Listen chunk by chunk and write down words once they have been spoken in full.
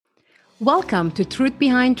Welcome to Truth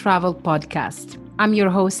Behind Travel podcast. I'm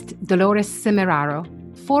your host, Dolores Semeraro,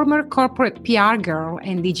 former corporate PR girl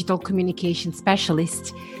and digital communication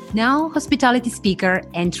specialist, now hospitality speaker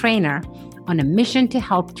and trainer on a mission to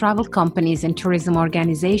help travel companies and tourism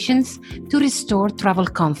organizations to restore travel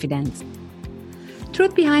confidence.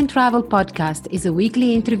 Truth Behind Travel podcast is a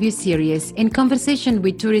weekly interview series in conversation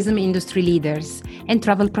with tourism industry leaders and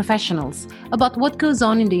travel professionals about what goes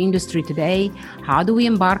on in the industry today, how do we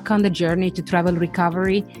embark on the journey to travel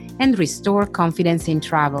recovery and restore confidence in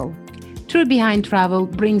travel. Truth Behind Travel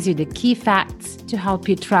brings you the key facts to help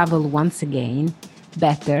you travel once again,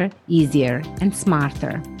 better, easier, and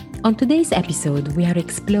smarter. On today's episode, we are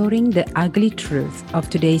exploring the ugly truth of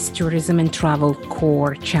today's tourism and travel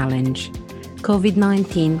core challenge.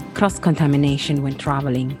 COVID-19 cross-contamination when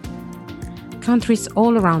traveling. Countries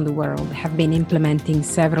all around the world have been implementing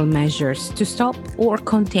several measures to stop or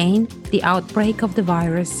contain the outbreak of the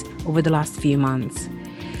virus over the last few months.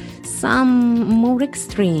 Some more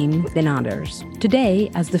extreme than others.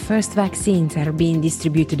 Today, as the first vaccines are being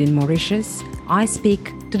distributed in Mauritius, I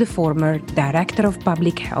speak to the former Director of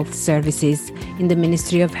Public Health Services in the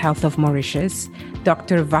Ministry of Health of Mauritius,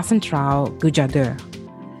 Dr. Vasantrao Gujadeur.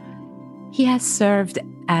 He has served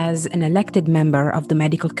as an elected member of the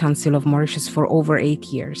Medical Council of Mauritius for over 8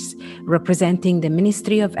 years, representing the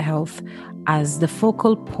Ministry of Health as the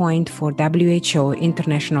focal point for WHO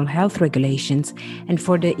international health regulations and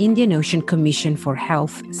for the Indian Ocean Commission for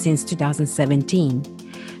Health since 2017.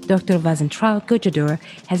 Dr. Vasantrao Gujadeur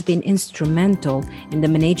has been instrumental in the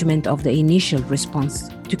management of the initial response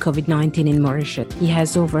to COVID-19 in Mauritius. He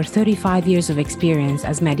has over 35 years of experience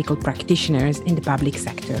as medical practitioners in the public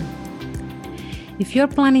sector. If you're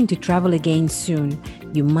planning to travel again soon,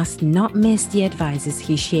 you must not miss the advices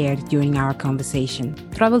he shared during our conversation.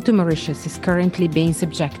 Travel to Mauritius is currently being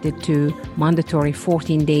subjected to mandatory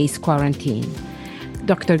 14 days quarantine.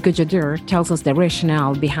 Dr. Gujadeur tells us the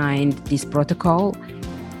rationale behind this protocol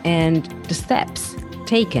and the steps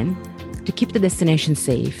taken to keep the destination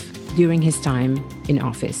safe during his time in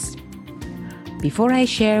office. Before I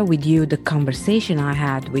share with you the conversation I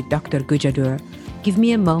had with Dr. Gujadeur, give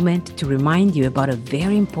me a moment to remind you about a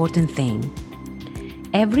very important thing.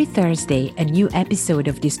 Every Thursday, a new episode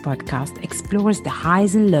of this podcast explores the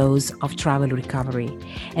highs and lows of travel recovery.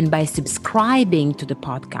 And by subscribing to the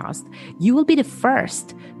podcast, you will be the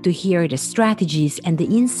first to hear the strategies and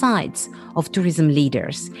the insights of tourism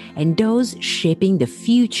leaders and those shaping the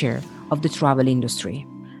future of the travel industry.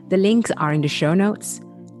 The links are in the show notes.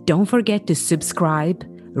 Don't forget to subscribe,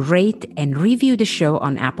 rate, and review the show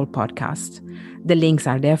on Apple Podcasts. The links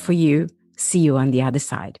are there for you. See you on the other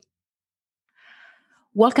side.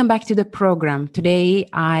 Welcome back to the program. Today,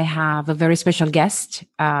 I have a very special guest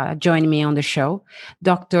joining me on the show,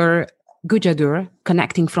 Dr. Gujadeur,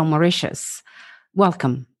 connecting from Mauritius.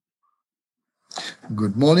 Welcome.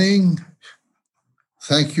 Good morning.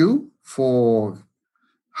 Thank you for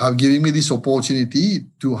giving me this opportunity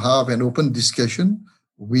to have an open discussion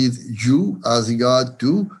with you as regard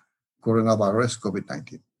to coronavirus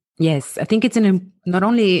COVID-19. Yes, I think it's not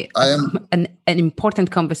only an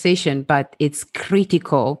important conversation, but it's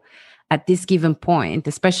critical at this given point,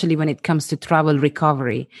 especially when it comes to travel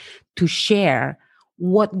recovery, to share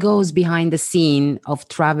what goes behind the scene of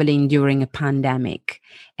traveling during a pandemic.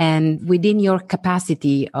 And within your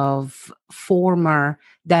capacity of former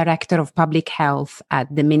Director of Public Health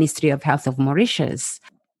at the Ministry of Health of Mauritius,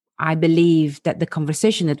 I believe that the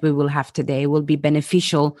conversation that we will have today will be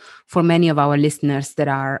beneficial for many of our listeners that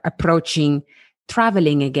are approaching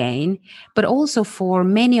traveling again, but also for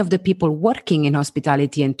many of the people working in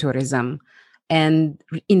hospitality and tourism, and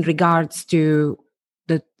in regards to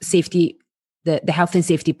the safety, the health and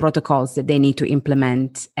safety protocols that they need to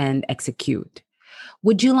implement and execute.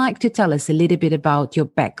 Would you like to tell us a little bit about your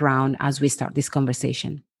background as we start this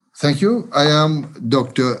conversation? Thank you. I am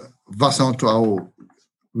Dr. Vasantrao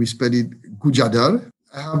Gujadeur.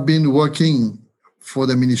 I have been working for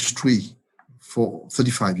the ministry for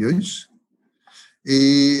 35 years.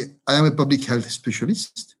 I am a public health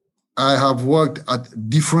specialist. I have worked at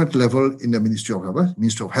different levels in the Ministry of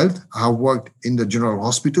Health. I have worked in the general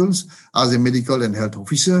hospitals as a medical and health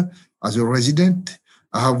officer, as a resident.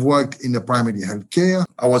 I have worked in the primary health care.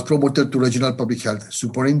 I was promoted to regional public health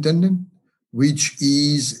superintendent, which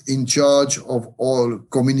is in charge of all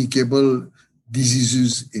communicable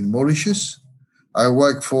diseases in Mauritius. I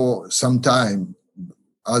worked for some time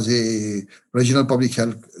as a regional public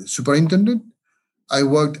health superintendent. I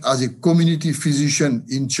worked as a community physician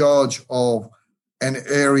in charge of an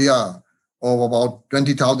area of about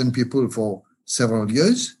 20,000 people for several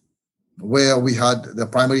years, where we had the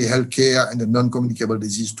primary health care and the non-communicable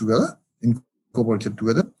disease together. incorporated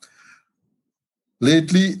together.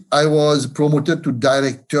 Lately, I was promoted to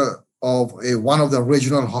director of one of the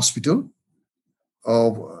regional hospital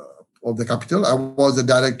of the capital. I was the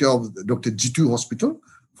director of the Dr. Jitu Hospital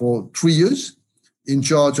for 3 years, in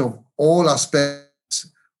charge of all aspects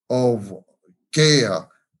of care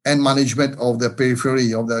and management of the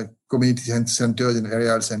periphery of the community health centers and area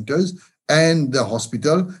health centers and the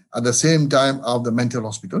hospital, at the same time of the mental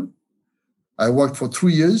hospital. I worked for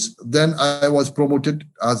 3 years. Then I was promoted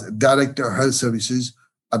as Director of Health Services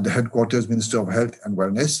at the headquarters, Minister of Health and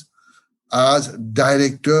Wellness, as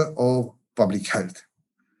Director of Public Health.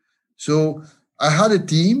 So I had a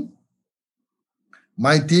team.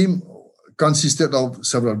 My team consisted of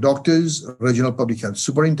several doctors, regional public health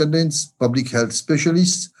superintendents, public health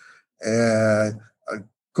specialists,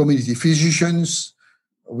 community physicians.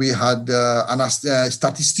 We had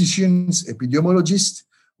statisticians, epidemiologists.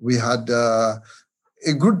 We had a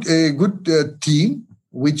good team,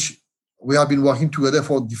 which we have been working together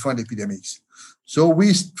for different epidemics. So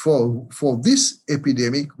for this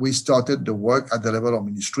epidemic, we started the work at the level of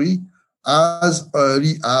ministry as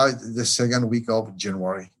early as the second week of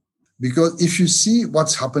January. Because if you see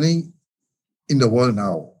what's happening in the world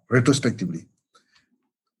now, retrospectively,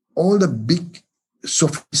 all the big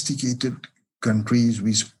sophisticated countries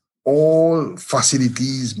with all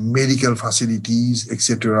facilities, medical facilities,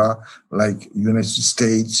 etc., like United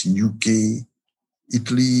States, UK,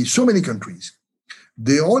 Italy, so many countries,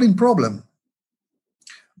 they're all in problem.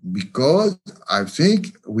 Because I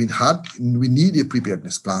think we need a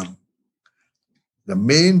preparedness plan. The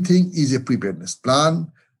main thing is a preparedness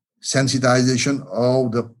plan, sensitization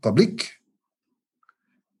of the public,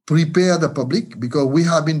 prepare the public, because we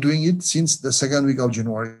have been doing it since the second week of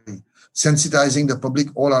January, sensitizing the public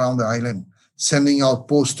all around the island, sending out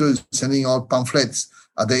posters, sending out pamphlets.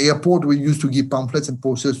 At the airport, we used to give pamphlets and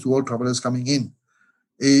posters to all travelers coming in,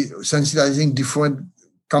 sensitizing different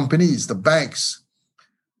companies, the banks,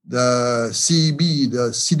 the CEB,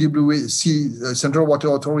 the CWA, Central Water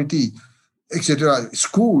Authority, etc.,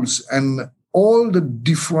 schools, and all the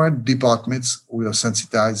different departments were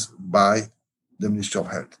sensitized by the Ministry of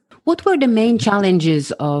Health. What were the main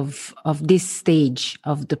challenges of this stage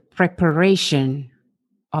of the preparation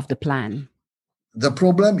of the plan? The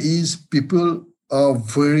problem is people are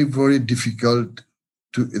very, very difficult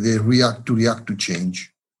to react to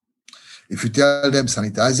change. If you tell them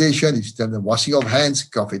sanitization, if you tell them washing of hands,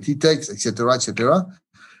 cafetics, etc.,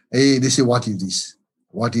 they say, what is this?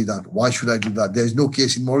 What is that? Why should I do that? There is no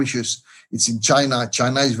case in Mauritius. It's in China.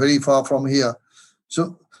 China is very far from here.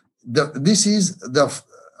 So this is the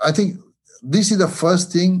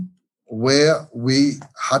first thing where we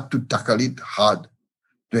had to tackle it hard,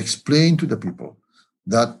 to explain to the people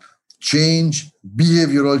that change,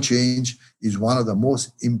 behavioral change, is one of the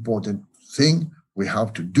most important things we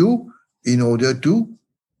have to do in order to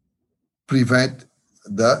prevent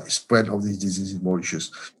the spread of this disease in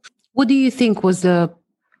Mauritius. What do you think was the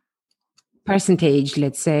percentage,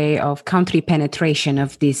 let's say, of country penetration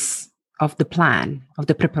of the plan, of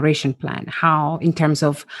the preparation plan? How, in terms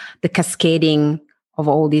of the cascading of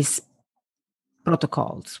all these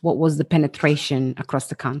protocols, what was the penetration across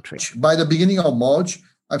the country? By the beginning of March,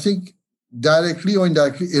 I think directly or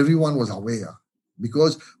indirectly, everyone was aware,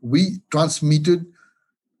 because we transmitted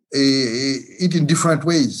it in different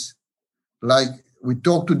ways. Like, we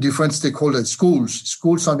talked to different stakeholders,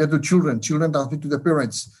 schools transmitted to children transmitted to the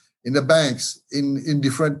parents, in the banks, in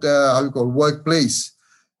different, workplace.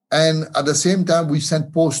 And at the same time, we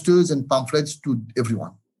sent posters and pamphlets to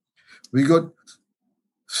everyone. We got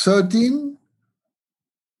 13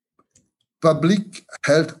 public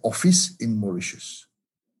health office in Mauritius.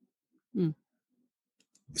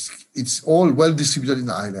 It's all well distributed in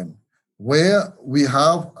the island, where we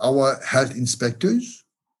have our health inspectors,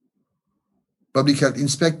 public health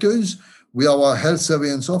inspectors, we have our health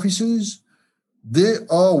surveillance officers. They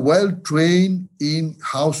are well trained in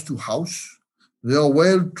house to house. They are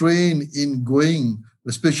well trained in going,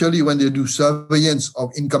 especially when they do surveillance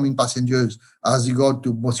of incoming passengers as regard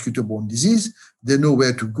to mosquito-borne disease. They know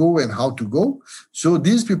where to go and how to go. So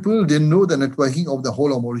these people, they know the networking of the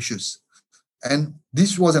whole of Mauritius. And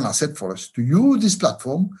this was an asset for us to use this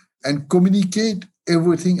platform and communicate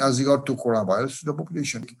everything as regard to coronavirus to the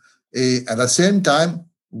population. At the same time,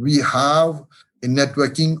 we have a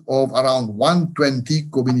networking of around 120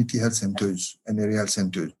 community health centers and area health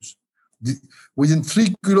centers. Within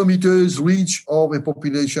 3 kilometers reach of a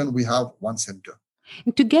population, we have one center.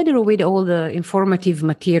 Together with all the informative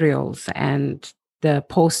materials and the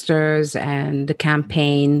posters and the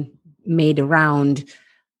campaign made around,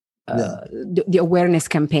 the awareness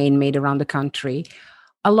campaign made around the country,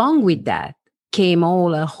 along with that came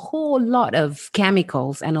a whole lot of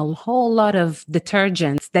chemicals and a whole lot of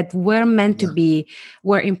detergents that were meant to Yeah. be,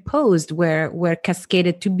 were imposed, were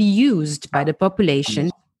cascaded to be used by the population.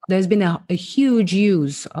 Yes. There's been a huge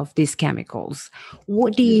use of these chemicals.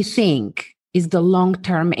 What do you Yes. think is the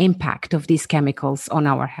long-term impact of these chemicals on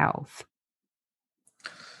our health?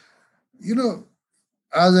 You know,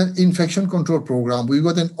 as an infection control program, we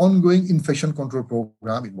got an ongoing infection control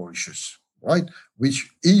program in Mauritius, right? Which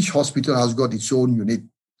each hospital has got its own unit.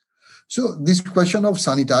 So this question of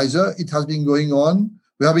sanitizer, it has been going on.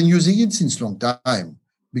 We have been using it since long time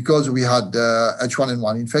because we had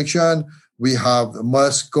H1N1 infection. We have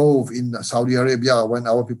MERS CoV in Saudi Arabia. When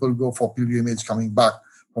our people go for pilgrimage coming back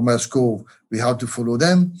from MERS CoV, we have to follow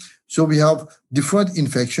them. So we have different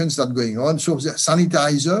infections that are going on. So the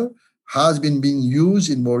sanitizer has been being used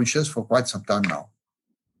in Mauritius for quite some time now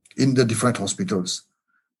in the different hospitals.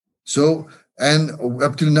 So, and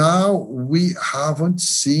up till now, we haven't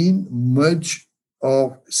seen much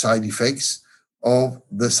of side effects of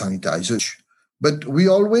the sanitizer. But we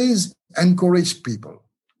always encourage people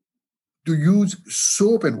to use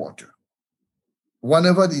soap and water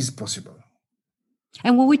whenever it is possible.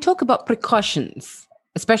 And when we talk about precautions,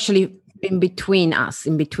 especially in between us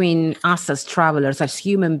as travelers, as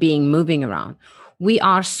human beings moving around, we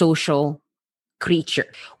are social creature.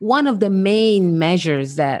 One of the main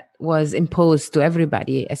measures that was imposed to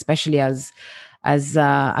everybody, especially as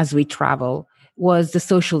we travel, was the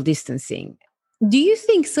social distancing. Do you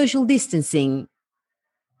think social distancing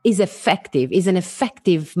is an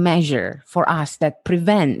effective measure for us that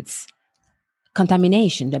prevents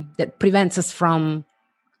contamination, that prevents us from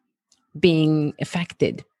being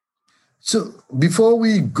affected? So before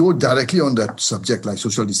we go directly on that subject like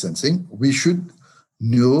social distancing, we should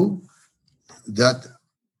know that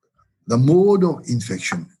the mode of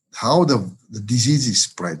infection, how the disease is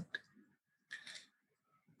spread.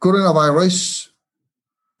 Coronavirus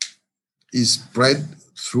is spread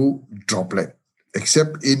through droplet,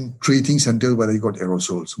 except in treating centers where they got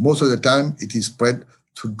aerosols. Most of the time, it is spread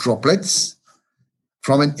through droplets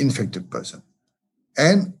from an infected person.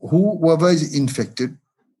 And whoever is infected,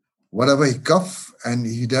 whatever he cough and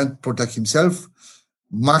he doesn't protect himself,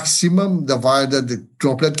 maximum the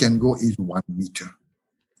droplet can go is 1 meter.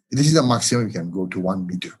 This is the maximum we can go to 1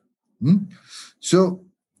 meter. So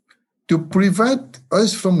to prevent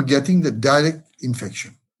us from getting the direct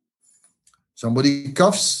infection, somebody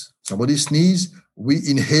coughs, somebody sneezes, we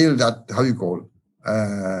inhale that, how you call,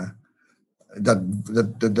 that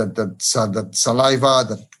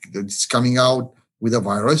saliva that's coming out with a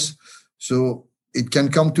virus. So it can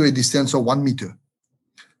come to a distance of 1 meter.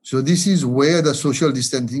 So this is where the social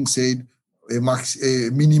distancing said a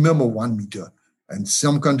minimum of 1 meter. And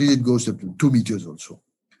some countries it goes up to 2 meters also.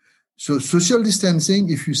 So social distancing,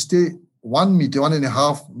 if you stay 1 meter,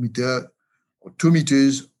 1.5 meter, or 2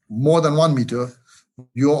 meters, more than 1 meter,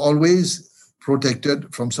 you're always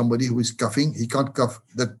protected from somebody who is coughing. He can't cough.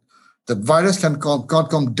 That virus can't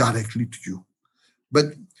come directly to you.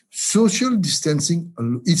 But social distancing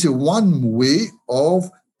is a one way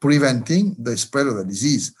of preventing the spread of the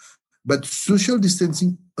disease. But social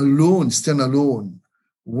distancing stand alone,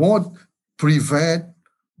 won't prevent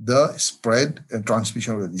the spread and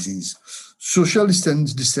transmission of the disease. Social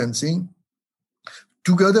distancing,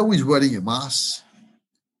 together with wearing a mask,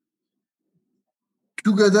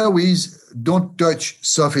 together with don't touch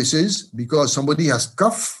surfaces because somebody has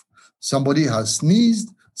coughed, somebody has sneezed,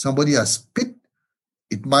 somebody has spit.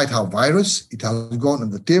 It might have virus. It has gone on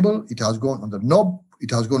the table. It has gone on the knob. It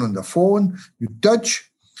has gone on the phone. You touch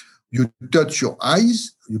your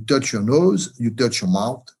eyes, you touch your nose, you touch your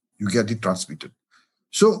mouth, you get it transmitted.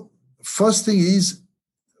 So first thing is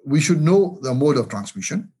we should know the mode of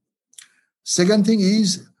transmission. Second thing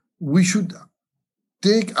is we should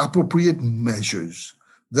take appropriate measures.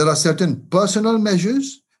 There are certain personal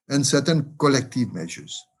measures and certain collective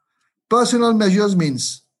measures. Personal measures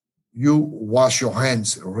means you wash your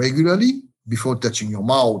hands regularly before touching your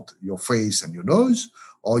mouth, your face, and your nose,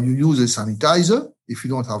 or you use a sanitizer if you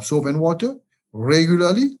don't have soap and water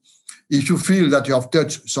regularly. If you feel that you have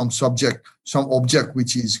touched some object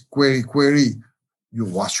which is query, you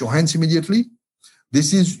wash your hands immediately.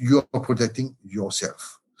 This is you're protecting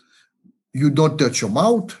yourself. You don't touch your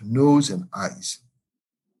mouth, nose, and eyes.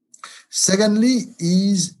 Secondly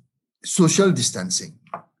is social distancing.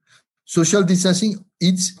 Social distancing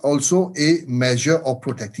is also a measure of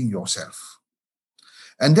protecting yourself.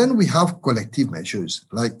 And then we have collective measures.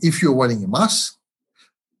 Like if you're wearing a mask,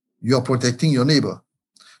 you're protecting your neighbor.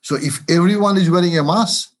 So if everyone is wearing a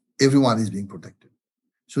mask, everyone is being protected.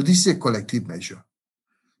 So this is a collective measure.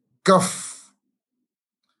 Cough,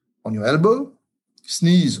 on your elbow,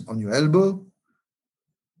 sneeze on your elbow,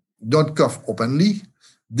 don't cough openly.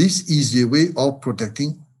 This is the way of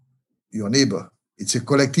protecting your neighbor. It's a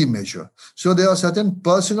collective measure. So there are certain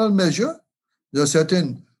personal measures, there are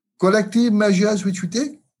certain collective measures which we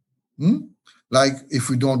take. Like if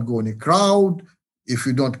we don't go in a crowd, if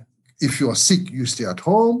you are sick, you stay at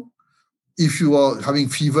home. If you are having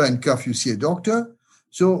fever and cough, you see a doctor.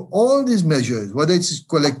 So all these measures, whether it's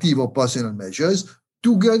collective or personal measures,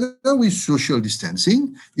 together with social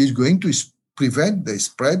distancing, is going to prevent the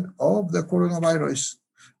spread of the coronavirus.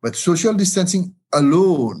 But social distancing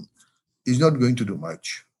alone is not going to do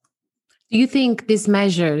much. Do you think these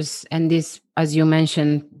measures and this, as you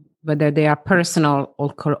mentioned, whether they are personal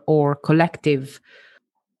or collective,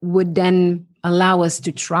 would then allow us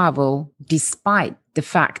to travel despite the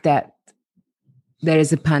fact that there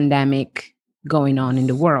is a pandemic going on in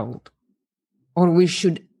the world? Or we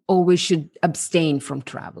should abstain from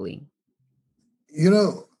traveling?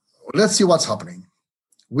 Let's see what's happening.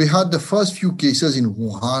 We had the first few cases in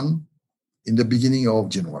Wuhan in the beginning of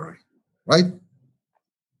January, right?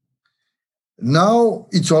 Now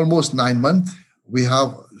it's almost 9 months. We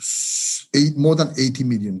have more than 80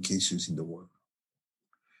 million cases in the world.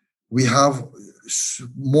 We have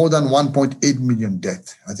more than 1.8 million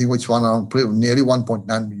deaths. I think it's nearly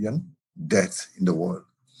 1.9 million deaths in the world.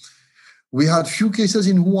 We had few cases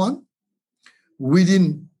in Wuhan.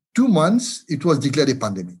 Within 2 months, it was declared a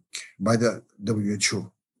pandemic by the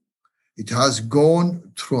WHO. It has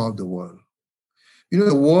gone throughout the world.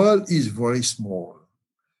 The world is very small,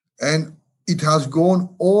 and it has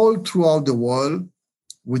gone all throughout the world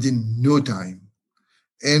within no time.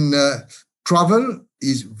 And travel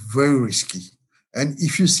is very risky. And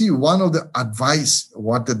if you see, one of the advice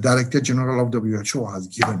what the Director General of the WHO has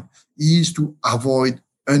given is to avoid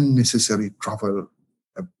unnecessary travel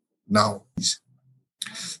now.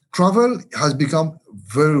 Travel has become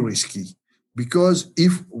very risky because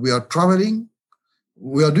if we are traveling,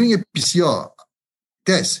 we are doing a PCR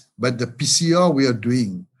test, but the PCR we are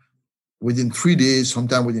doing within 3 days,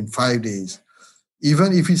 sometimes within 5 days,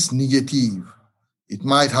 even if it's negative, it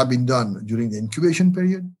might have been done during the incubation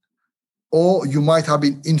period, or you might have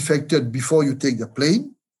been infected before you take the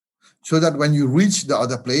plane, so that when you reach the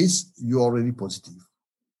other place, you're already positive.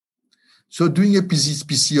 So doing a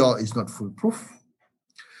PCR is not foolproof.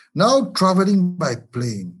 Now, traveling by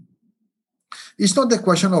plane. It's not the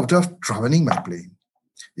question of just traveling by plane.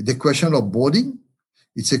 It's a question of boarding.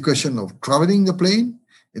 It's a question of traveling the plane.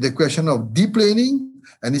 It's a question of deplaning.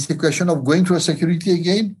 And it's a question of going through a security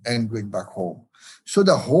again and going back home. So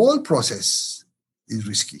the whole process is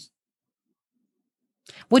risky.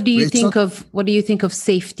 What do you think of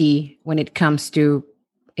safety when it comes to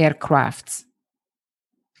aircrafts?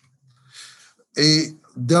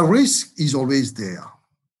 The risk is always there.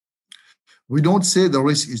 We don't say the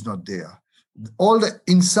risk is not there.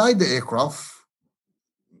 Inside the aircraft,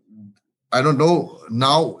 I don't know,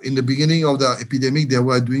 now in the beginning of the epidemic, they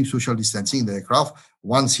were doing social distancing in the aircraft.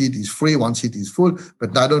 One seat is free, one seat is full.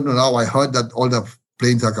 But I don't know now. I heard that all the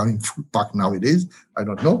planes are coming full packed nowadays. I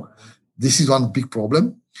don't know. This is one big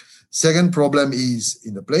problem. Second problem is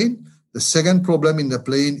in the plane. The second problem in the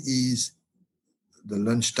plane is the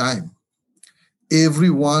lunch time.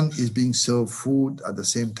 Everyone is being served food at the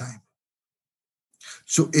same time.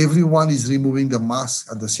 So everyone is removing the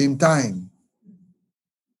mask at the same time.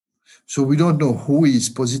 So we don't know who is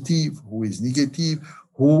positive, who is negative,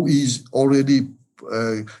 who is already,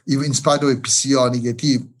 even in spite of a PCR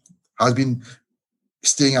negative, has been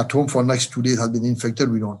staying at home for the next 2 days, has been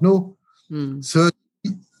infected. We don't know.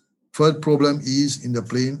 Third problem is in the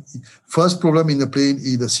plane. First problem in the plane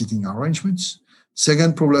is the seating arrangements.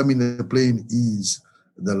 Second problem in the plane is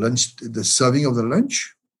the lunch, the serving of the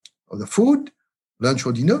lunch or the food, lunch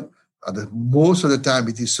or dinner. Most of the time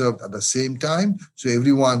it is served at the same time. So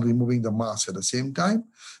everyone removing the mask at the same time.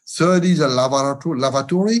 Third is a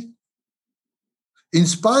lavatory. In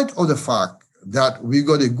spite of the fact that we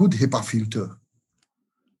got a good HEPA filter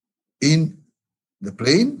in the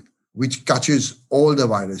plane, which catches all the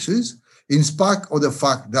viruses, in spite of the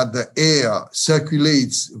fact that the air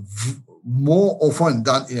circulates more often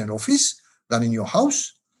than in an office, than in your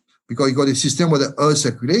house, because you got a system where the air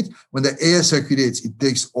circulates. When the air circulates, it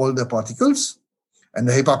takes all the particles, and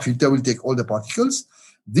the HEPA filter will take all the particles.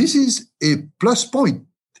 This is a plus point.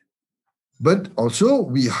 But also,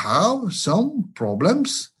 we have some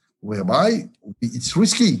problems whereby it's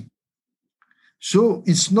risky. So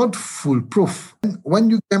it's not foolproof. When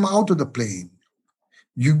you come out of the plane,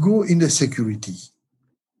 you go in the security.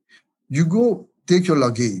 You go take your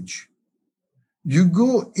luggage. You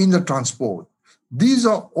go in the transport. These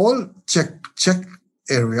are all check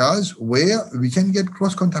areas where we can get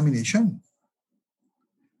cross-contamination.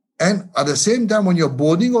 And at the same time, when you're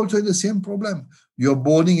boarding, also the same problem. You're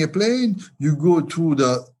boarding a plane, you go through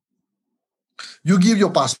you give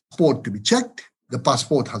your passport to be checked. The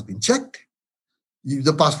passport has been checked.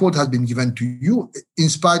 The passport has been given to you, in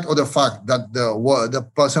spite of the fact that the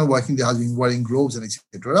person working there has been wearing gloves and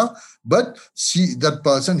etc. But that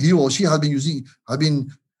person, he or she has been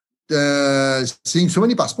seeing so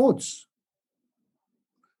many passports.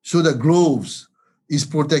 So the gloves is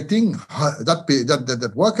protecting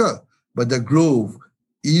that worker, but the glove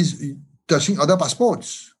is touching other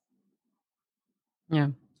passports. Yeah.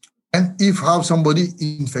 And if have somebody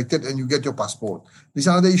infected and you get your passport, this is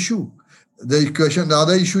another issue. The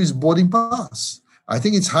other issue is boarding pass. I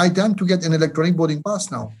think it's high time to get an electronic boarding pass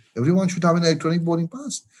now. Everyone should have an electronic boarding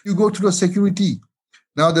pass. You go to the security.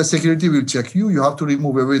 Now the security will check you. You have to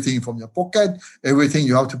remove everything from your pocket. Everything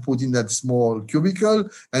you have to put in that small cubicle,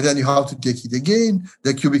 and then you have to take it again.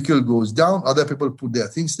 The cubicle goes down. Other people put their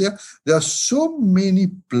things there. There are so many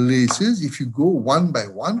places, if you go one by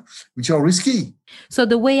one, which are risky. So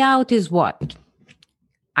the way out is what?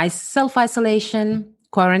 Self-isolation,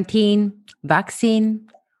 quarantine, vaccine.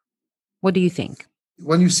 What do you think?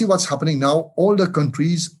 When you see what's happening now, all the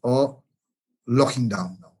countries are locking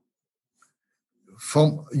down.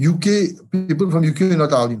 From UK, people from UK are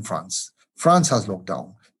not out in France. France has locked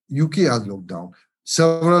down. UK has locked down.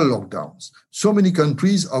 Several lockdowns. So many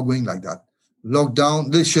countries are going like that.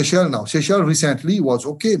 Lockdown. There's Seychelles now. Seychelles recently was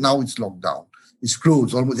okay. Now it's locked down. It's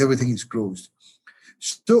closed. Almost everything is closed.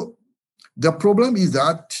 So the problem is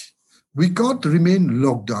that we can't remain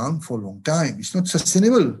locked down for a long time. It's not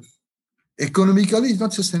sustainable. Economically, it's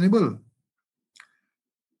not sustainable.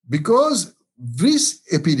 Because this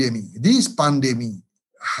epidemic, this pandemic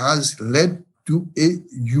has led to a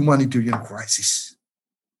humanitarian crisis.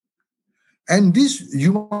 And this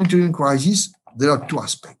humanitarian crisis, there are two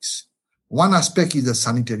aspects. One aspect is the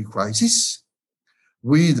sanitary crisis,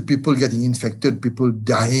 with people getting infected, people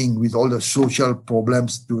dying, with all the social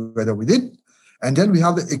problems together with it. And then we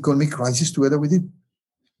have the economic crisis together with it.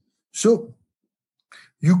 So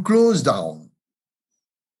you close down.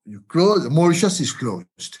 Mauritius is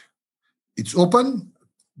closed. It's open,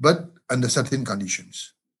 but under certain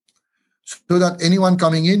conditions. So that anyone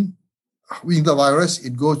coming in with the virus,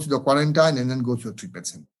 it goes to the quarantine and then goes to a treatment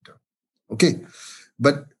center. Okay.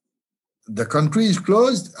 But the country is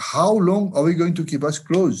closed. How long are we going to keep us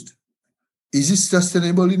closed? Is it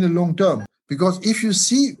sustainable in the long term? Because if you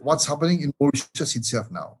see what's happening in Mauritius itself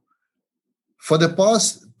now, for the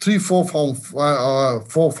past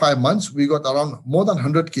 4-5 months, we got around more than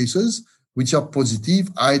 100 cases which are positive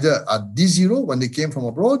either at D0 when they came from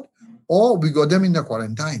abroad, or we got them in the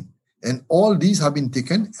quarantine. And all these have been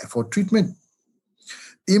taken for treatment.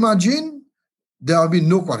 Imagine there have been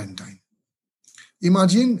no quarantine.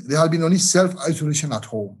 Imagine there have been only self-isolation at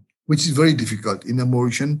home, which is very difficult in the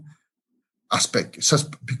Mauritian aspect.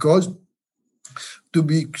 Because to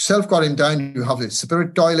be self-quarantined, you have a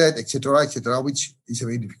separate toilet, etc., which is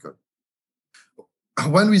very difficult.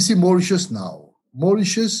 When we see Mauritius now,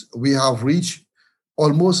 we have reached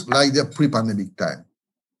almost like the pre-pandemic time.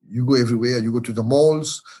 You go everywhere. You go to the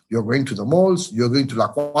malls. You're going to the malls. You're going to La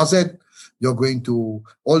Croisette. You're going to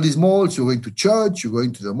all these malls. You're going to church. You're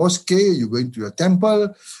going to the mosque. You're going to the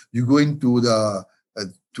temple. You're going to the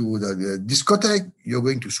discotheque. You're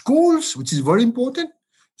going to schools, which is very important.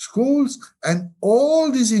 Schools and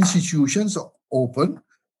all these institutions are open.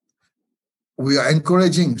 We are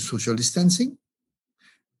encouraging social distancing.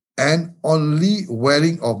 And only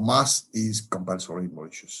wearing of mask is compulsory in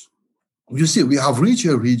Mauritius. You see, we have reached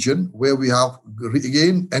a region where we have,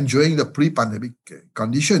 again, enjoying the pre-pandemic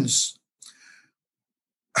conditions.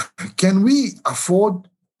 Can we afford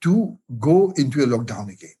to go into a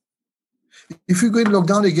lockdown again? If we go in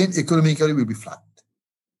lockdown again, economically we'll be flat.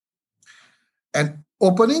 And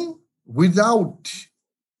opening without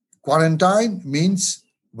quarantine means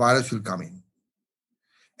virus will come in.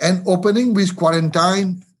 And opening with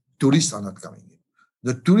quarantine, tourists are not coming in.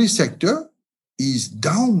 The tourist sector is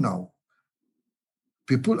down now.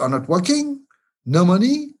 People are not working, no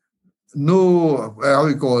money, no,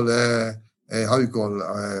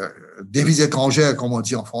 devises étrangères, comme on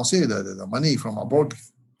dit en français, the money from abroad,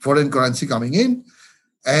 foreign currency coming in.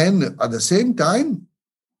 And at the same time,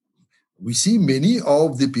 we see many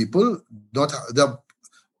of the people, the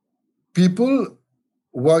people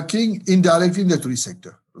working indirectly in the tourist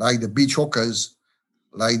sector, like the beach hawkers,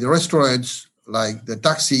 like the restaurants, like the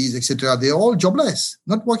taxis, etc. They're all jobless,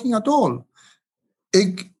 not working at all.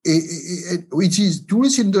 Which is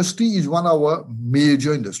tourist industry is one of our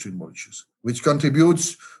major industry in Mauritius, which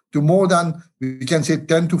contributes to more than, we can say,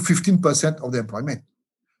 10 to 15% of the employment.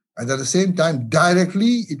 And at the same time,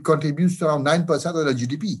 directly, it contributes to around 9% of the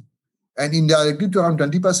GDP, and indirectly to around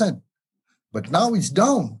 20%. But now it's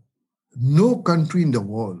down. No country in the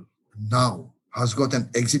world now has got an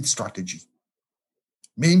exit strategy.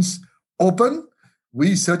 Means open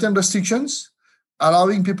with certain restrictions,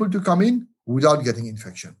 allowing people to come in without getting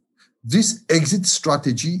infection. This exit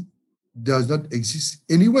strategy does not exist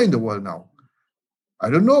anywhere in the world now. I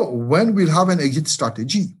don't know when we'll have an exit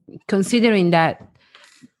strategy. Considering that,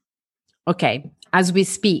 okay, as we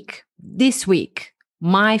speak, this week,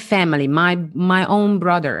 my family, my own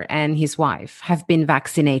brother and his wife have been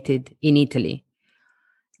vaccinated in Italy.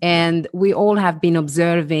 And we all have been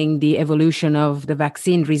observing the evolution of the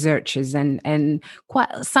vaccine researches, and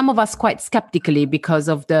some of us quite skeptically because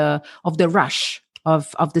of the rush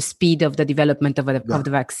of the speed of the development of the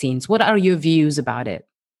vaccines. What are your views about it?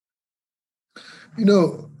 We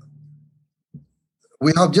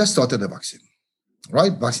have just started a vaccine,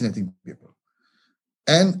 right? Vaccinating people.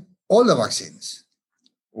 And all the vaccines,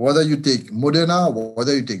 whether you take Moderna,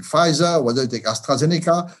 whether you take Pfizer, whether you take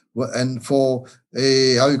AstraZeneca, and for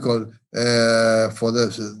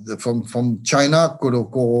from China,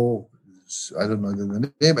 I don't know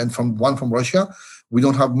the name, and from Russia, we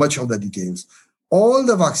don't have much of the details. All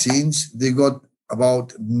the vaccines, they got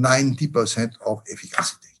about 90% of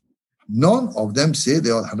efficacy. None of them say they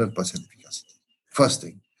are 100% efficacy. First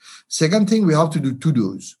thing. Second thing, we have to do 2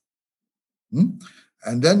 doses.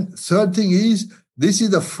 And then third thing is, this is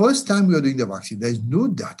the first time we are doing the vaccine. There is no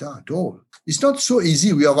data at all. It's not so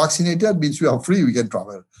easy. We are vaccinated, means we are free, we can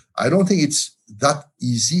travel. I don't think it's that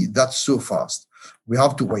easy, that's so fast. We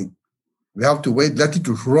have to wait. Let it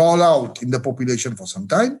roll out in the population for some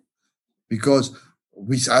time, because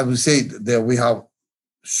I will say that we have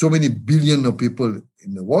so many billion of people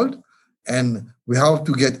in the world, and we have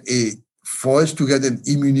to get for us to get an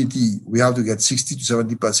immunity, we have to get 60 to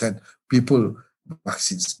 70% people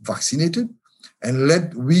vaccinated. And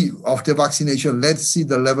after vaccination, let's see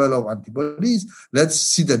the level of antibodies, let's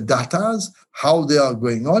see the data, how they are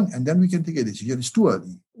going on, and then we can take a decision. It's too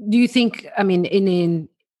early. Do you think, in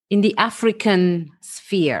the African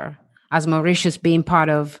sphere, as Mauritius being part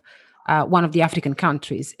of one of the African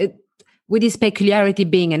countries, with its peculiarity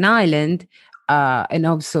being an island, and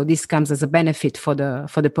also this comes as a benefit for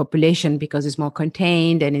the population because it's more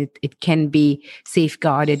contained and it can be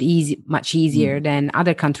safeguarded much easier than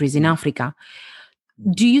other countries in Africa.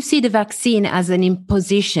 Do you see the vaccine as an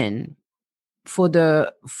imposition for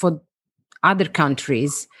other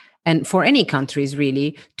countries and for any countries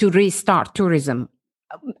really to restart tourism?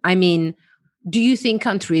 Do you think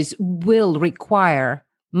countries will require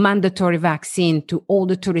mandatory vaccine to all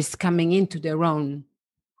the tourists coming into their own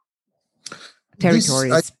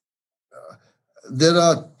territories? There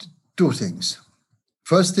are 2 things.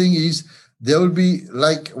 First thing is, there will be,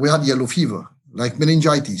 like we had yellow fever, like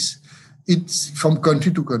meningitis. It's from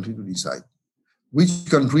country to country to decide. Which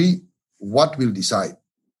country, what will decide?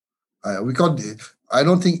 I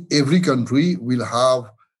don't think every country will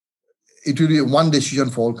have, it will be one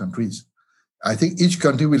decision for all countries. I think each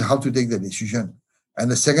country will have to take the decision.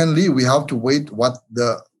 And secondly, we have to wait what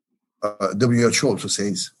the WHO also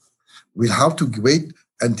says. We'll have to wait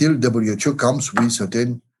until WHO comes with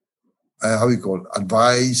certain,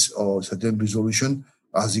 advice or certain resolution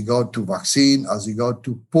as regard to vaccine, as regard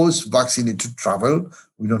to post-vaccinated travel.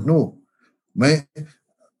 We don't know.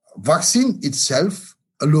 Vaccine itself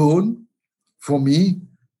alone, for me,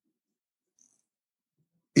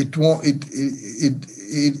 it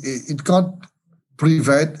can't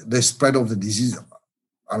prevent the spread of the disease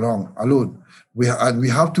alone. We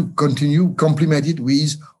have to continue complement it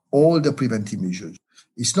with all the preventive measures.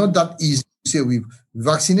 It's not that easy to say we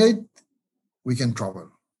vaccinate, we can travel.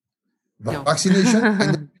 No. Vaccination,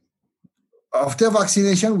 and after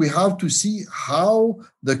vaccination, we have to see how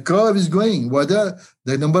the curve is going, whether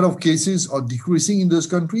the number of cases are decreasing in those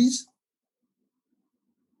countries,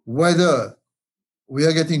 whether we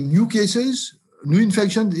are getting new cases, new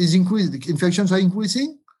infections are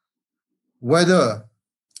increasing, whether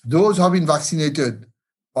those who have been vaccinated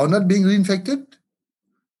are not being reinfected.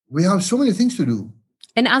 We have so many things to do.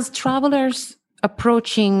 And as travelers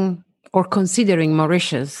approaching or considering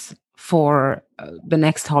Mauritius for the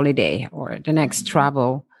next holiday or the next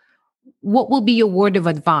travel, what will be your word of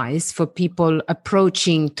advice for people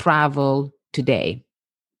approaching travel today?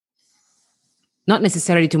 Not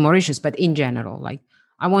necessarily to Mauritius, but in general, like,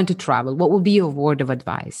 I want to travel. What would be your word of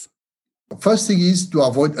advice? First thing is to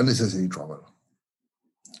avoid unnecessary travel.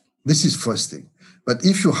 This is first thing. But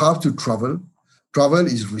if you have to travel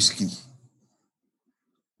is risky.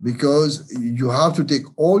 because you have to take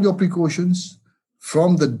all your precautions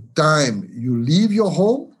from the time you leave your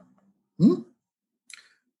home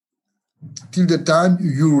till the time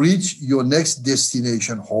you reach your next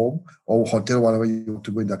destination, home or hotel, whatever you want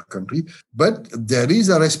to go in that country. But there is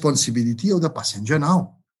a responsibility of the passenger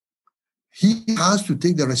now. He has to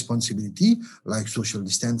take the responsibility, like social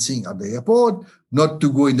distancing at the airport, not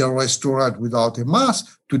to go in the restaurant without a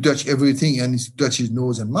mask, to touch everything and touch his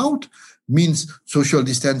nose and mouth, means social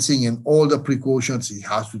distancing and all the precautions he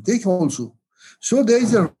has to take also. So there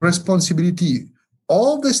is a responsibility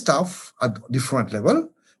of the staff at different level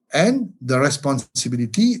and the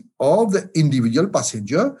responsibility of the individual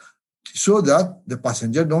passenger so that the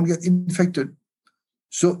passenger don't get infected.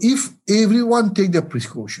 So if everyone take the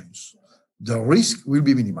precautions, the risk will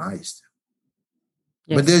be minimized.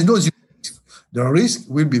 Yes. But there's no zero risk. The risk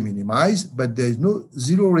will be minimized, but there's no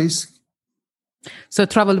zero risk. So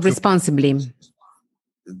travel responsibly.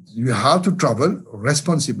 You have to travel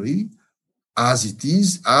responsibly as it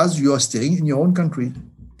is, as you are staying in your own country.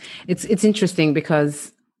 It's interesting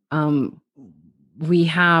because we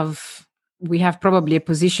have probably a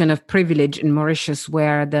position of privilege in Mauritius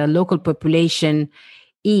where the local population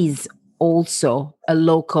is also a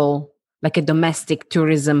local, like a domestic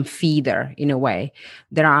tourism feeder in a way.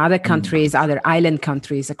 There are other countries, other island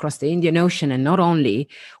countries across the Indian Ocean, and not only,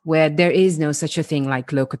 where there is no such a thing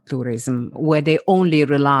like local tourism, where they only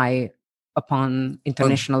rely upon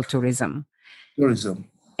international tourism.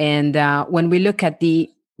 And when we look at the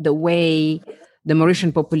way the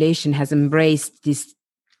Mauritian population has embraced this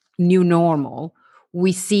new normal,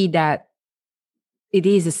 we see that it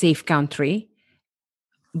is a safe country,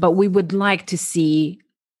 but we would like to see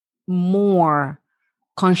more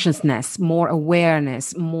consciousness, more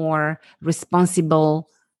awareness, more responsible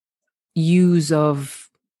use of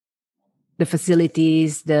the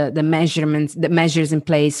facilities, the measurements, the measures in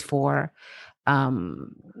place for,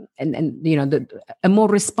 and you know, a more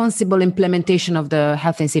responsible implementation of the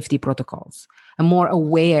health and safety protocols, a more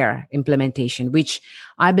aware implementation, which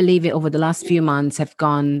I believe over the last few months have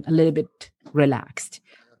gone a little bit relaxed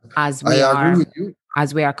as we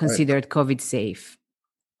are considered COVID safe.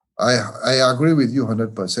 I agree with you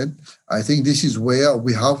 100%. I think this is where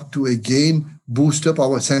we have to again boost up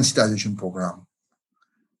our sensitization program.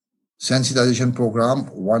 Sensitization program,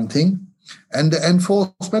 one thing, and the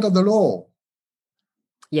enforcement of the law.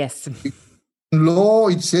 Yes. In law,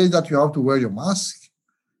 it says that you have to wear your mask.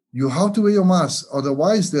 You have to wear your mask.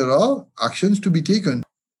 Otherwise, there are actions to be taken.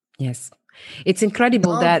 Yes. It's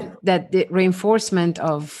incredible that the reinforcement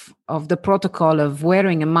of the protocol of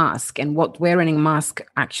wearing a mask and what wearing a mask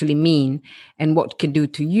actually mean and what can do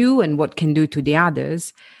to you and what can do to the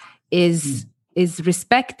others is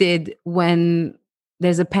respected when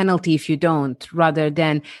there's a penalty if you don't, rather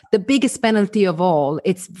than the biggest penalty of all.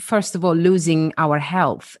 It's first of all losing our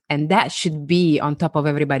health, and that should be on top of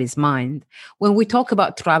everybody's mind. When we talk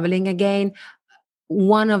about traveling again,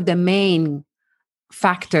 one of the main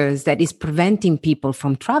factors that is preventing people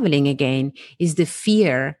from traveling again is the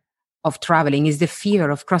fear of traveling, is the fear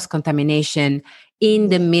of cross-contamination in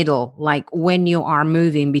the middle, like when you are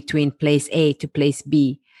moving between place A to place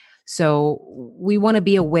B. So we want to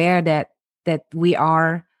be aware that we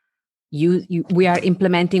are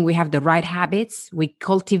implementing, we have the right habits, we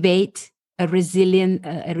cultivate a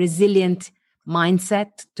resilient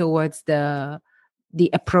mindset towards the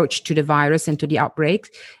approach to the virus and to the outbreaks.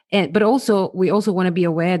 But also, we also want to be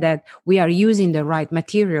aware that we are using the right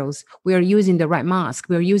materials, we are using the right mask,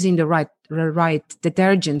 we are using the right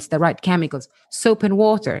detergents, the right chemicals, soap and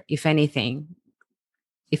water, if anything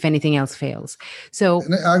else fails. So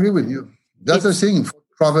and I agree with you. That's the thing.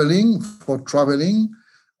 For traveling,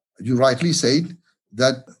 you rightly said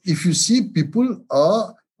that if you see people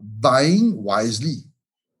are buying wisely,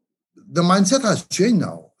 the mindset has changed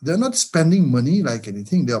now. They're not spending money like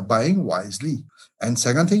anything. They're buying wisely. And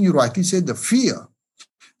second thing, you rightly said, the fear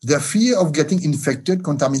of getting infected,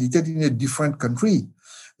 contaminated in a different country.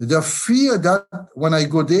 The fear that when I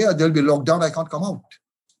go there, there'll be lockdown, I can't come out.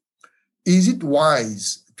 Is it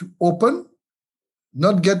wise to open,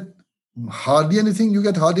 not get hardly anything, you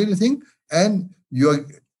get hardly anything, and you're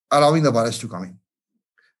allowing the virus to come in?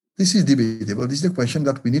 This is debatable. This is a question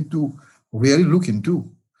that we need to really look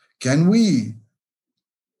into. Can we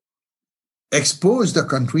expose the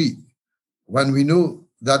country when we know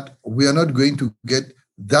that we are not going to get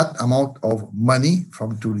that amount of money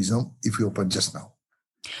from tourism if we open just now?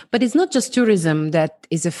 But it's not just tourism that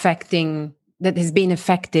has been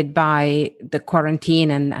affected by the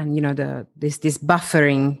quarantine and you know this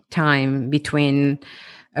buffering time between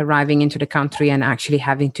arriving into the country and actually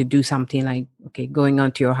having to do something like going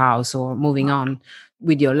on to your house or moving on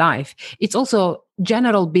with your life. It's also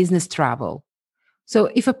general business travel. So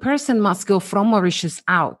if a person must go from Mauritius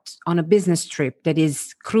out on a business trip that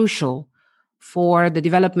is crucial for the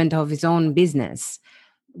development of his own business,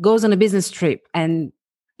 goes on a business trip and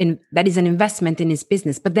that is an investment in his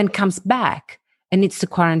business, but then comes back and needs to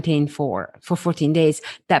quarantine for 14 days,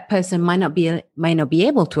 that person might not be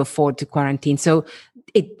able to afford to quarantine. So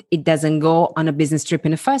it doesn't go on a business trip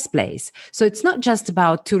in the first place. So it's not just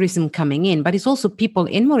about tourism coming in, but it's also people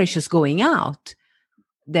in Mauritius going out.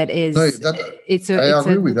 I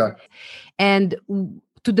agree with that. And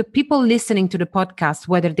to the people listening to the podcast,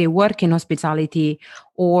 whether they work in hospitality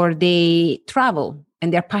or they travel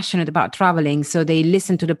and they're passionate about traveling, so they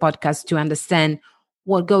listen to the podcast to understand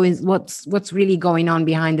what's really going on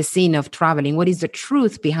behind the scene of traveling. What is the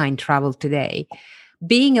truth behind travel today?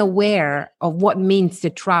 Being aware of what means to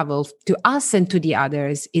travel to us and to the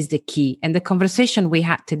others is the key. And the conversation we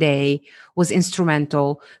had today was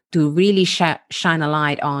instrumental to really shine a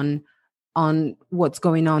light on what's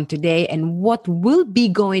going on today and what will be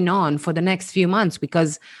going on for the next few months.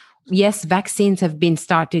 Because yes, vaccines have been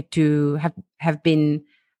have been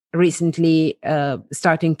recently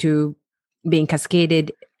starting to being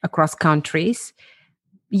cascaded across countries,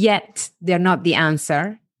 yet they're not the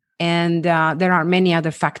answer. And there are many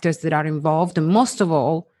other factors that are involved. And most of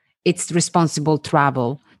all, it's responsible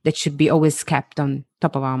travel that should be always kept on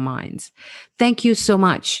top of our minds. Thank you so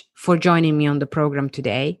much for joining me on the program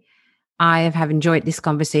today. I have enjoyed this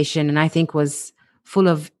conversation, and I think was full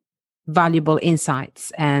of valuable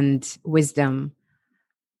insights and wisdom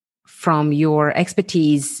from your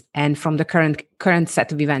expertise and from the current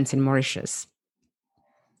set of events in Mauritius.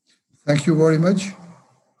 Thank you very much.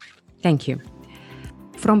 Thank you.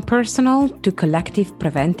 From personal to collective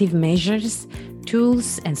preventive measures,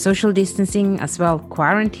 tools and social distancing, as well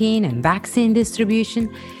quarantine and vaccine distribution,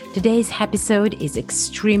 today's episode is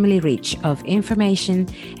extremely rich of information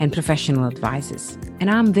and professional advices.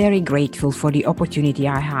 And I'm very grateful for the opportunity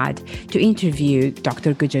I had to interview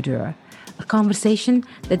Dr. Gujadhur, a conversation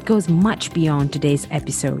that goes much beyond today's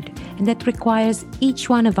episode and that requires each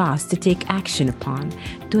one of us to take action upon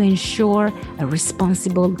to ensure a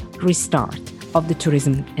responsible restart of the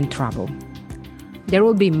tourism and travel. There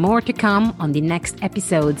will be more to come on the next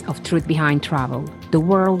episodes of Truth Behind Travel, the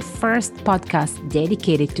world's first podcast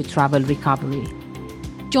dedicated to travel recovery.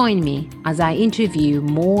 Join me as I interview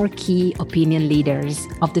more key opinion leaders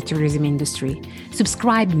of the tourism industry.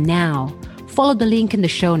 Subscribe now, follow the link in the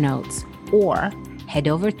show notes, or head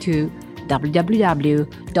over to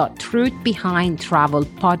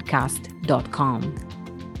www.truthbehindtravelpodcast.com.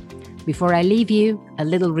 Before I leave you, a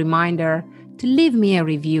little reminder to leave me a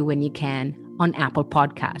review when you can on Apple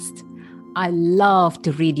Podcasts. I love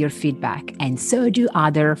to read your feedback, and so do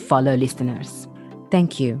other fellow listeners.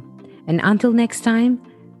 Thank you. And until next time,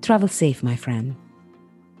 travel safe, my friend.